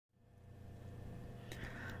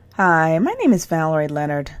Hi, my name is Valerie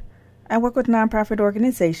Leonard. I work with nonprofit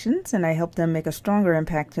organizations and I help them make a stronger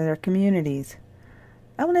impact in their communities.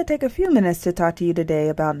 I want to take a few minutes to talk to you today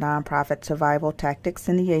about nonprofit survival tactics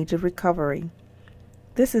in the age of recovery.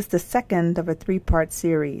 This is the second of a three-part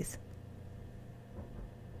series.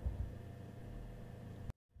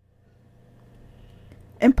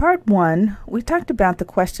 In part one, we talked about the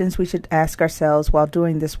questions we should ask ourselves while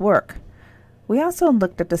doing this work. We also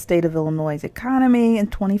looked at the state of Illinois' economy in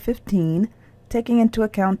 2015, taking into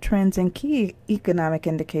account trends and key economic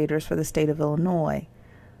indicators for the state of Illinois.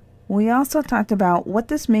 We also talked about what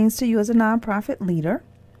this means to you as a nonprofit leader.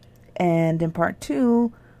 And in part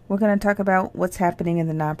two, we're going to talk about what's happening in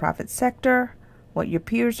the nonprofit sector, what your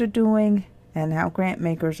peers are doing, and how grant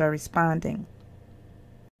makers are responding.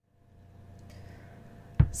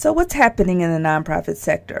 So what's happening in the nonprofit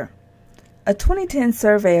sector? A 2010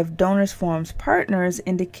 survey of Donors Forum's partners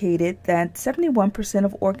indicated that 71%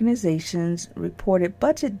 of organizations reported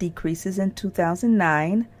budget decreases in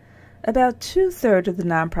 2009. About two-thirds of the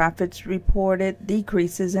nonprofits reported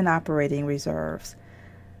decreases in operating reserves.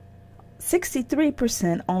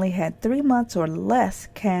 63% only had 3 months or less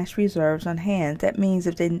cash reserves on hand. That means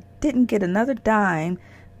if they didn't get another dime,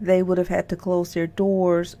 they would have had to close their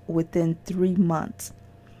doors within 3 months.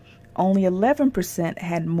 Only 11%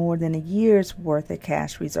 had more than a year's worth of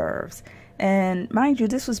cash reserves. And mind you,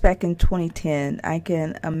 this was back in 2010. I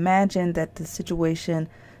can imagine that the situation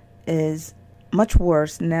is much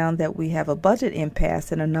worse now that we have a budget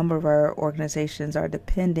impasse and a number of our organizations are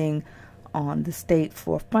depending on the state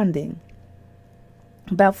for funding.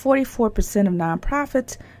 About 44% of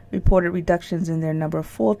nonprofits reported reductions in their number of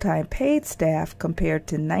full-time paid staff compared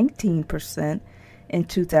to 19% in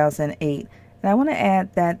 2008. And I want to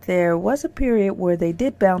add that there was a period where they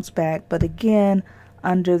did bounce back, but again,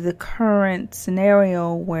 under the current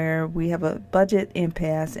scenario where we have a budget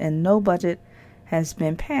impasse and no budget has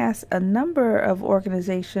been passed, a number of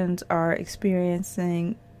organizations are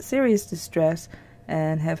experiencing serious distress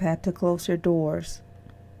and have had to close their doors.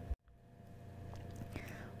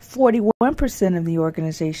 41% of the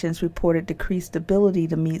organizations reported decreased ability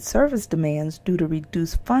to meet service demands due to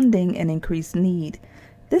reduced funding and increased need.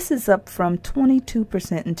 This is up from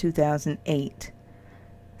 22% in 2008.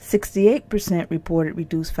 68% reported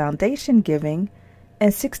reduced foundation giving,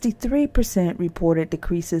 and 63% reported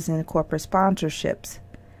decreases in corporate sponsorships.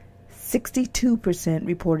 62%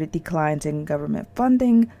 reported declines in government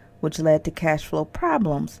funding, which led to cash flow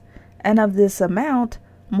problems. And of this amount,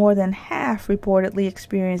 more than half reportedly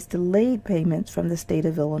experienced delayed payments from the state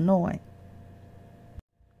of Illinois.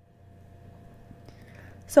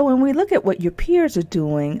 So when we look at what your peers are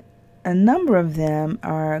doing, a number of them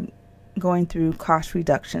are going through cost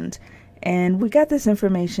reductions. And we got this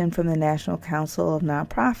information from the National Council of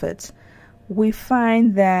Nonprofits. We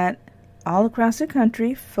find that all across the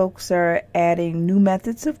country, folks are adding new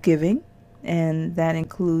methods of giving, and that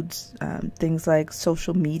includes things like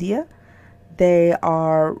social media. They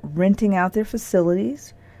are renting out their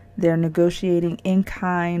facilities. They're negotiating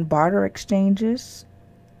in-kind barter exchanges.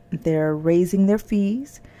 They're raising their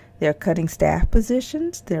fees. They're cutting staff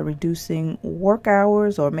positions. They're reducing work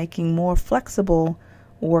hours or making more flexible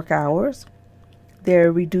work hours.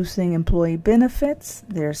 They're reducing employee benefits.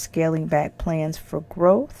 They're scaling back plans for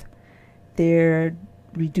growth. They're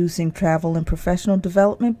reducing travel and professional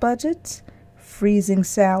development budgets, freezing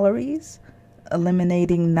salaries,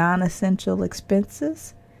 eliminating non-essential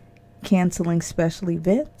expenses, canceling special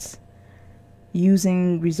events,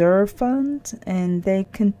 using reserve funds, and they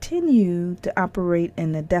continue to operate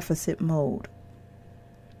in a deficit mode.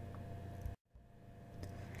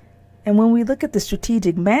 And when we look at the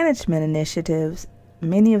strategic management initiatives,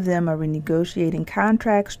 many of them are renegotiating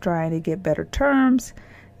contracts, trying to get better terms.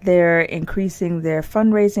 They're increasing their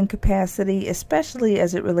fundraising capacity, especially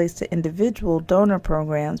as it relates to individual donor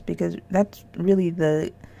programs, because that's really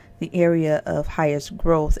the area of highest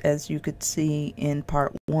growth, as you could see in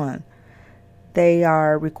part one. They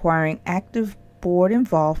are requiring active board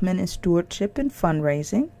involvement in stewardship and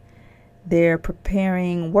fundraising. They're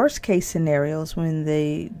preparing worst case scenarios when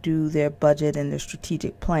they do their budget and their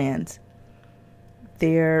strategic plans.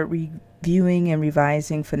 They're reviewing and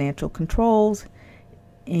revising financial controls,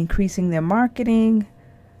 increasing their marketing,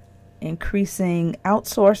 increasing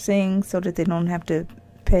outsourcing so that they don't have to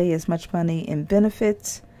pay as much money in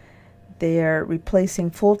benefits. They're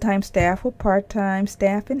replacing full-time staff with part-time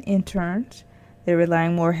staff and interns. They're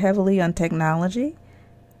relying more heavily on technology,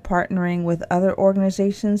 partnering with other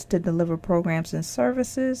organizations to deliver programs and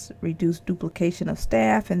services, reduce duplication of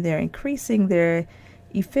staff, and they're increasing their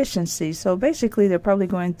efficiency. So basically, they're probably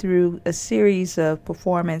going through a series of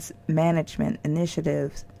performance management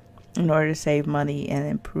initiatives. in order to save money and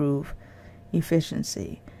improve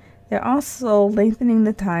efficiency. They're also lengthening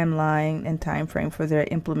the timeline and time frame for their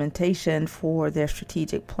implementation for their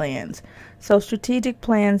strategic plans. So strategic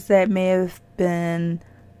plans that may have been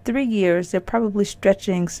 3 years, they're probably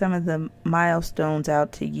stretching some of the milestones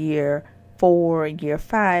out to year 4, year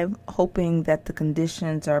 5, hoping that the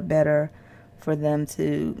conditions are better for them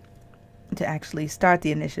to actually start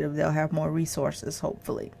the initiative. They'll have more resources,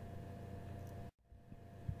 hopefully.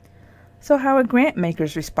 So how are grant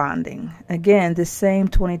makers responding? Again, this same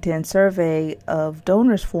 2010 survey of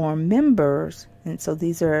Donors Forum members, and so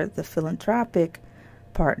these are the philanthropic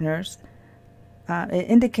partners, it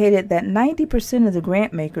indicated that 90% of the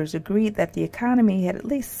grant makers agreed that the economy had at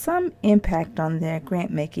least some impact on their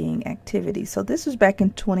grant making activity. So this was back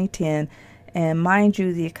in 2010, and mind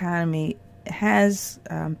you, the economy has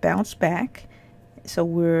bounced back. So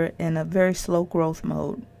we're in a very slow growth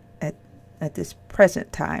mode at this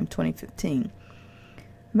present time, 2015.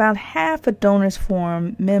 About half of Donors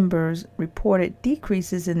Forum members reported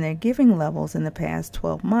decreases in their giving levels in the past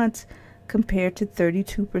 12 months compared to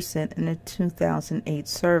 32% in the 2008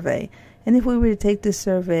 survey. And if we were to take this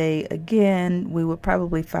survey again, we would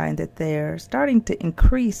probably find that they're starting to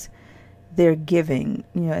increase their giving,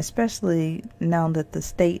 especially now that the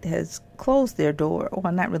state has closed their door.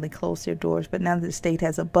 Well, not really closed their doors, but now that the state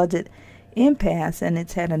has a budget impasse and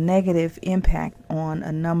it's had a negative impact on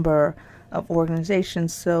a number of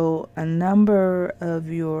organizations. So a number of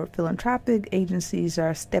your philanthropic agencies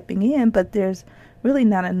are stepping in, but there's really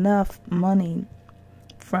not enough money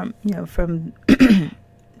from the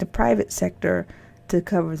private sector to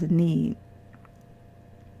cover the need.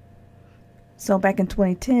 So back in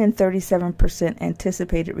 2010, 37%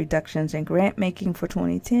 anticipated reductions in grant making for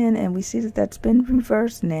 2010, and we see that that's been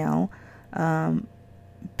reversed now.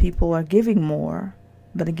 People are giving more,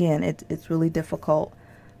 but again, it's really difficult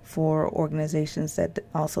for organizations that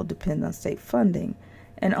also depend on state funding.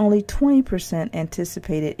 And only 20%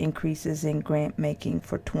 anticipated increases in grant making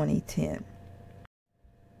for 2010.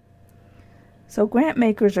 So grant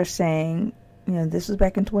makers are saying, this was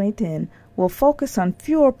back in 2010, will focus on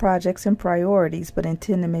fewer projects and priorities, but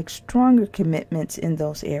intend to make stronger commitments in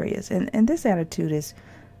those areas. And this attitude is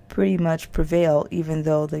pretty much prevailed even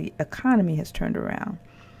though the economy has turned around.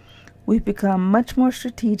 We've become much more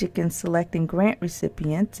strategic in selecting grant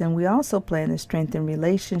recipients, and we also plan to strengthen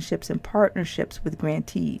relationships and partnerships with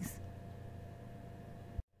grantees.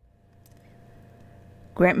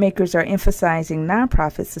 Grant makers are emphasizing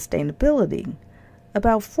nonprofit sustainability.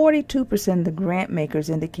 About 42% of the grant makers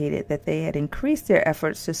indicated that they had increased their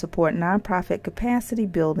efforts to support nonprofit capacity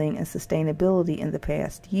building and sustainability in the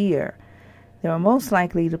past year. They were most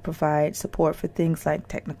likely to provide support for things like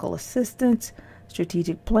technical assistance,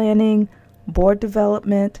 strategic planning, board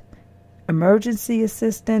development, emergency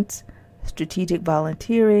assistance, strategic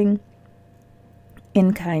volunteering,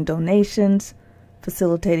 in-kind donations,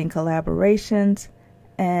 facilitating collaborations,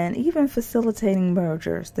 and even facilitating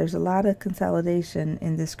mergers. There's a lot of consolidation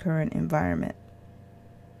in this current environment.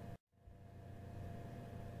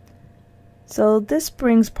 So this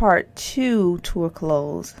brings part 2 to a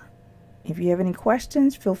close. If you have any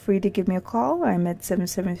questions, feel free to give me a call. I'm at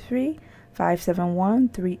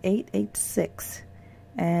 773-571-3886.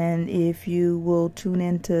 And if you will tune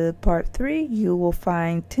into part 3, you will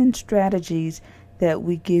find 10 strategies that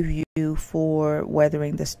we give you for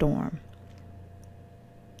weathering the storm.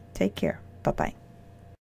 Take care. Bye-bye.